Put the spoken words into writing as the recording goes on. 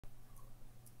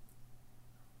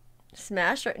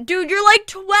Smash her. Dude, you're like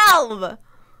 12.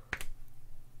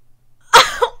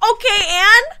 Okay,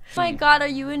 Anne? Oh my god, are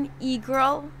you an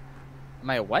e-girl? Am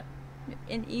I a what?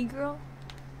 An e-girl?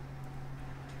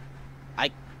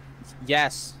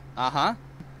 Yes. Uh-huh.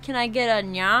 Can I get a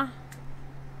nya?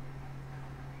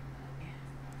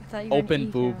 I thought you were Open an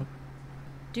e-girl. boob.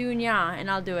 Do nya,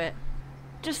 and I'll do it.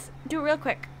 Just do it real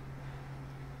quick.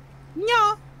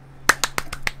 Yeah.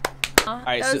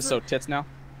 Alright, so tits now?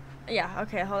 Yeah,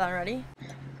 okay, hold on, ready?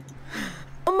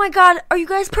 Oh my god, are you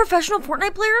guys professional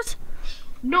Fortnite players?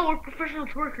 No, we're professional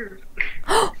twerkers.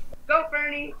 Go,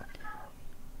 Fernie.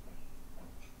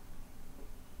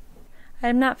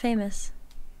 I'm not famous.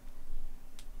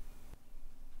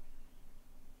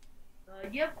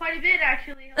 You have quite a bit,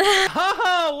 actually.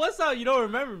 Oh, what's up? You don't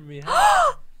remember me,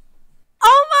 huh?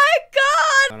 Oh my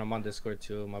god! And I'm on Discord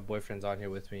too. My boyfriend's on here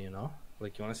with me, you know?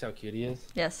 Like, you want to see how cute he is?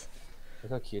 Yes.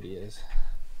 Look how cute he is.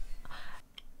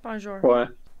 Bonjour.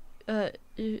 What?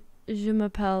 Je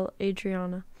m'appelle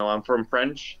Adrianah. No, I'm from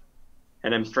French,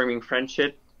 and I'm streaming French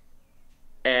shit.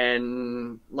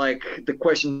 And, like, the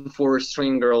question for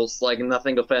stream girls, like,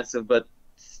 nothing offensive, but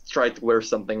try to wear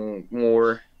something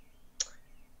more...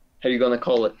 How you gonna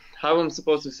call it? How am I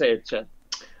supposed to say it, chat?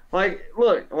 Like,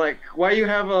 look, like, why you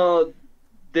have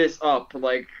this up?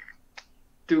 Like,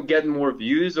 to get more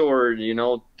views, or, you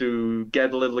know, to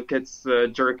get little kids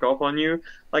jerk off on you?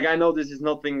 Like, I know this is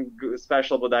nothing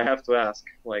special, but I have to ask.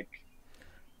 Like,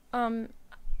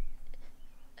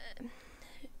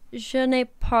 Je ne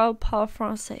parle pas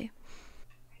français.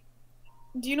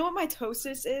 Do you know what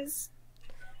mitosis is?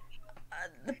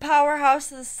 The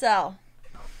powerhouse of the cell.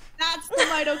 That's the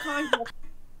mitochondria.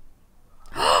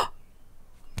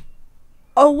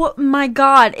 Oh my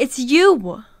god, it's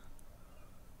you!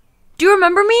 Do you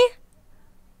remember me?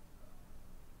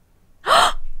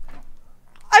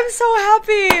 I'm so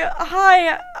happy!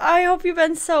 Hi, I hope you've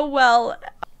been so well.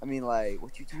 I mean, like,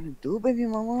 what you trying to do, baby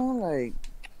mama? Like...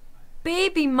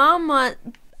 Baby mama,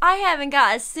 I haven't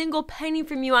got a single penny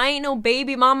from you. I ain't no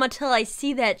baby mama till I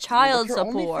see that child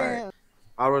support.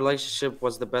 Our relationship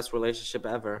was the best relationship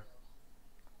ever.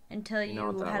 Until you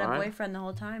know that, had a right? boyfriend the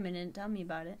whole time and didn't tell me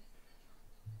about it.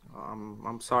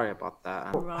 I'm sorry about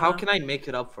that. Wrong. How can I make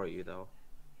it up for you, though?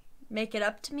 Make it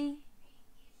up to me?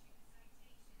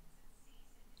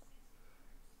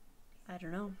 I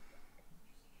don't know.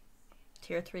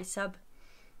 Tier 3 sub.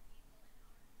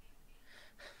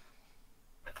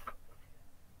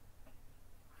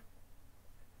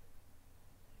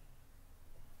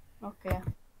 Okay.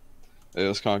 Hey,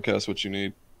 let's Comcast what you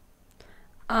need.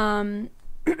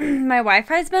 My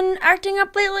Wi-Fi's been acting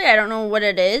up lately. I don't know what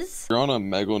it is. You're on a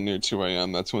Omegle near 2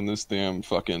 a.m. That's when this damn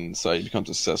fucking site becomes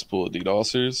a cesspool of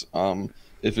DDoSers.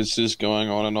 If it's just going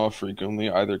on and off frequently,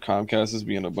 either Comcast is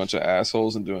being a bunch of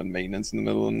assholes and doing maintenance in the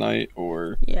middle of the night,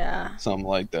 or yeah, something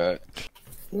like that.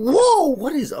 Whoa,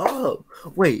 what is up?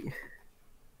 Wait,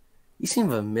 you seem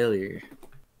familiar.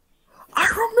 I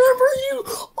remember you.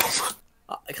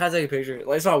 Can I take a picture?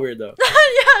 Like, it's not weird though.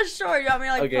 Yeah, sure. You want me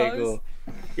to like okay, pose? Cool.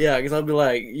 Yeah, because I'll be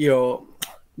like, yo,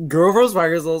 girl from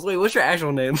Spikers. Wait, what's your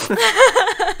actual name?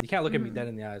 You can't look at me dead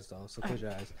in the eyes though, so close your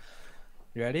eyes.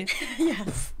 You ready?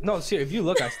 Yes. No, seriously, if you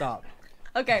look, I stop.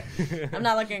 Okay, I'm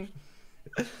not looking.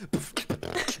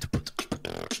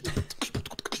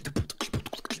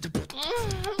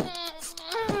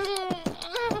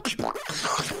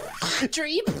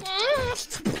 Dream.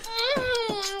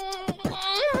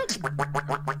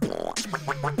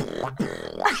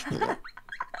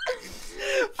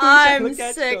 I'm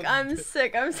sick. I'm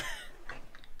sick. I'm sick.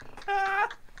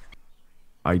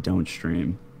 I don't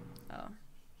stream. Oh.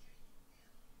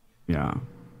 Yeah.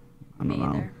 I don't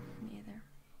know. Me either.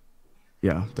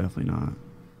 Yeah, definitely not.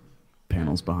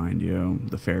 Panels behind you,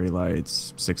 the fairy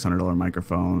lights, $600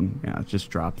 microphone. Yeah, just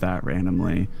drop that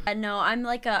randomly. No, I'm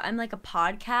like a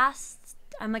podcast.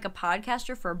 I'm like a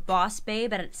podcaster for Boss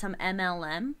Babe at some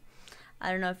MLM. I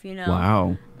don't know if you know.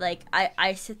 Wow. Like,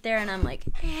 I sit there and I'm like,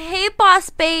 hey, Boss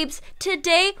Babes,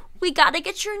 today we got to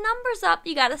get your numbers up.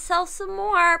 You got to sell some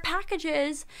more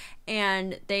packages.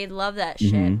 And they love that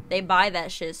shit. They buy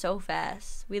that shit so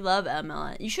fast. We love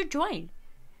MLM. You should join.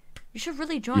 You should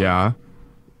really join. Yeah.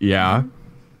 Yeah.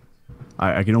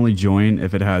 I can only join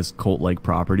if it has cult-like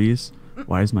properties.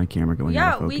 Why is my camera going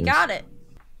out of focus? We got it.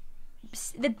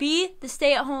 The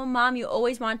stay-at-home mom you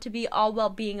always want to be, all while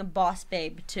being a boss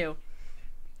babe, too.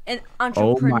 An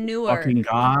entrepreneur. Oh my fucking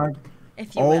god.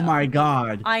 If you oh will. My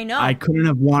god. I know. I couldn't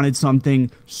have wanted something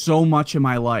so much in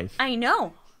my life. I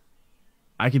know.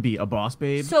 I could be a boss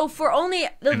babe. So for only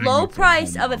the low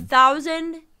price of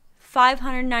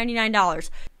 $1,599.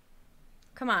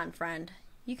 Come on, friend.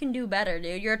 You can do better,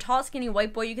 dude. You're a tall, skinny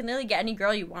white boy. You can literally get any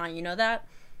girl you want. You know that?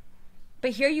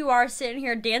 But here you are sitting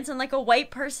here dancing like a white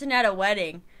person at a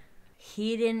wedding.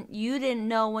 You didn't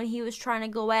know when he was trying to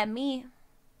go at me.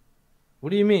 What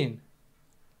do you mean?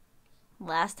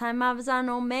 Last time I was on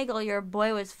Omegle, your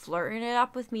boy was flirting it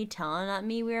up with me, telling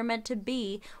me we were meant to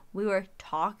be. We were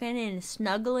talking and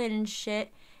snuggling and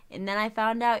shit. And then I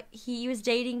found out he was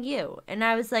dating you. And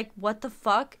I was like, what the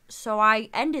fuck? So I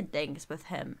ended things with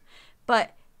him.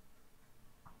 But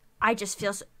I just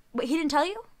feel so... Wait, he didn't tell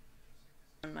you?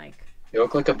 Mike. You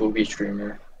look like a booby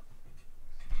streamer.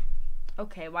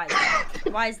 Okay, why is that?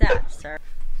 Why is that, sir?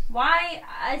 Why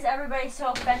is everybody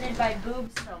so offended by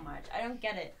boobs so much? I don't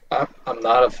get it. I'm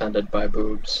not offended by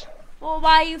boobs. Well,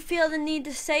 why you feel the need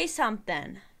to say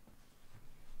something?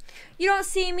 You don't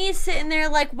see me sitting there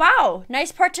like, wow,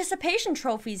 nice participation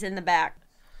trophies in the back.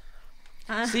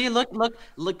 See, look,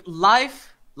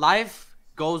 life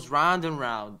goes round and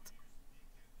round.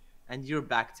 And you're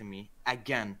back to me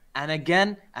again and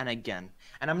again and again.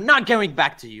 And I'm not going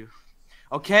back to you.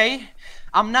 Okay?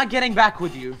 I'm not getting back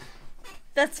with you.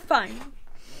 That's fine.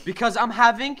 Because I'm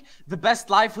having the best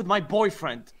life with my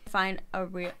boyfriend. Find a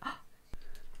real...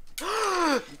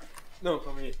 No,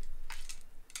 come here.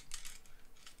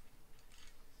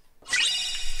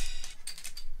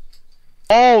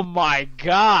 Oh my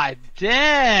god,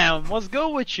 damn! What's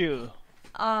good with you?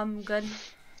 Good.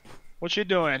 What you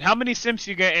doing? How many Sims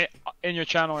you get in your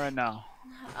channel right now?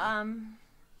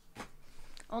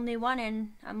 Only one,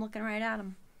 and I'm looking right at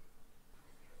him.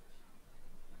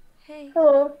 Hey.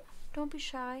 Hello. Don't be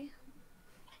shy.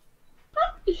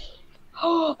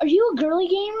 Oh, are you a girly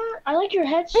gamer? I like your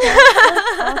headset.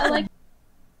 I like.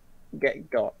 Get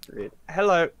got, dude.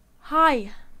 Hello.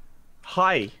 Hi.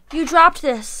 Hi. You dropped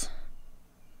this.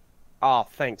 Oh,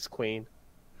 thanks, Queen.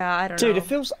 Yeah, I don't know.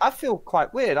 Dude, I feel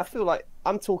quite weird. I feel like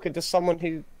I'm talking to someone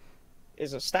who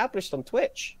is established on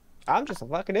Twitch. I'm just a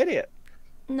fucking idiot.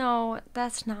 No,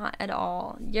 that's not at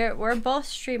all. We're both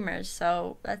streamers,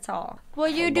 so that's all. Will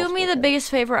you do me the biggest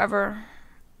favor ever?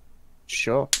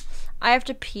 Sure. I have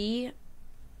to pee,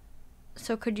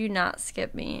 so could you not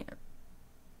skip me?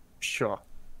 Sure.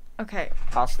 Okay.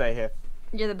 I'll stay here.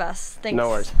 You're the best. Thanks. No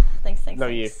worries. Thanks. No,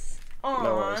 thanks. you. Aww.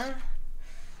 No worries.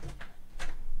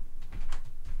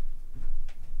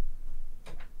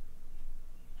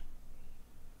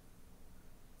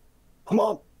 Come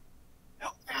on.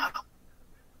 Help me out.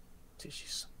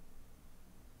 Tissues.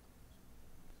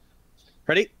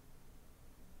 Ready?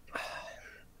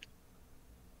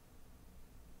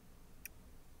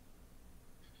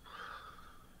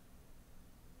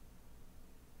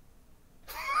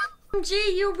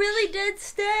 Gee, you really did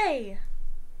stay.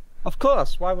 Of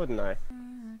course. Why wouldn't I?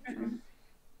 You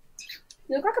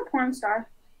look like a porn star.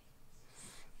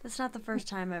 That's not the first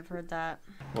time I've heard that.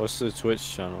 What's the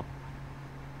Twitch channel?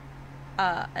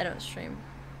 I don't stream.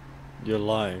 You're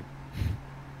lying.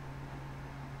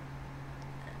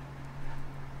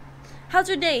 How's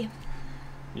your day?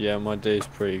 Yeah, my day's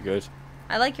pretty good.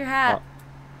 I like your hat.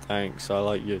 Thanks, I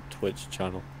like your Twitch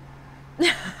channel.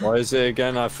 What is it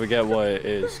again? I forget what it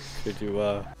is. Could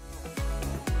you,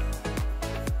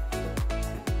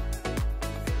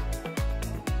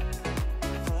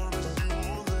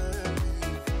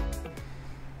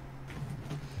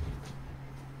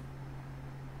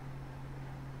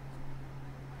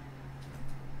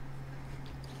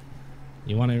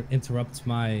 You want to interrupt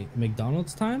my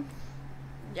McDonald's time?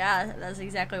 Yeah, that's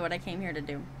exactly what I came here to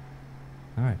do.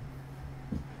 All right.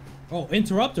 Oh,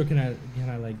 interrupt, or can I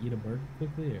like eat a burger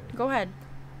quickly? Or? Go ahead.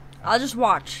 I'll just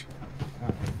watch.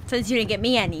 Since you didn't get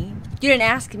me any. You didn't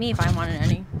ask me if I wanted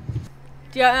any.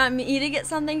 Do you want me to get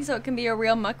something so it can be a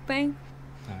real mukbang?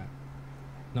 Alright.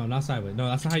 No, not sideways. No,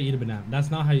 that's not how you eat a banana. That's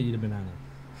not how you eat a banana.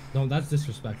 No, that's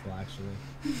disrespectful,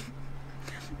 actually.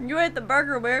 You ate the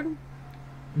burger weird.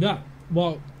 Yeah,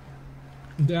 well,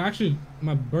 actually,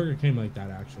 my burger came like that,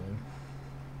 actually.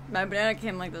 My banana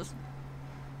came like this.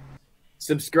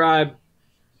 Subscribe.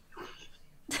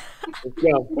 Let's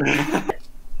go.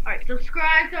 Alright,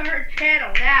 subscribe to her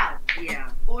channel now. Yeah.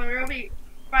 Or there'll be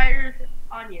spiders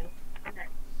on you. Yeah,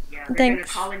 they're gonna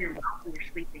Thanks. call in your mouth when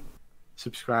you're sleeping.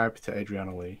 Subscribe to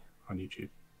Adrianah Lee on YouTube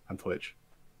and Twitch.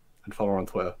 And follow her on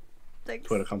Twitter. Thanks.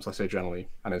 Twitter.com/Adrianah Lee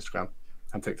and Instagram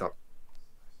and TikTok.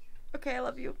 Okay, I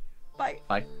love you. Bye.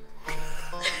 Bye.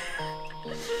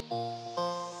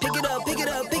 Pick it up, pick it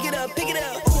up, pick it up, pick it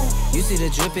up. You see the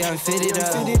drippy, I'm fitted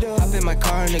up. Hop in my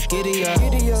car and the giddy up.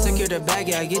 Secure the bag,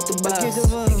 yeah, I get the bus.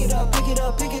 Pick it up, pick it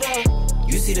up, pick it up.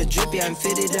 You see the drippy, I'm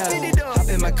fitted up. Hop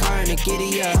in my car and the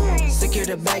giddy up. Secure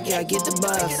the bag, yeah, I get the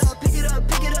bus. Pick it up, pick it up,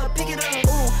 pick it up, pick it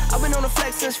up. I've been on the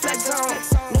flex since flex zone.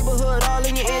 Neighborhood all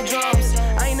in your eardrums.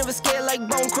 like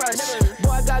Bone Crush.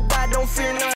 Boy, I got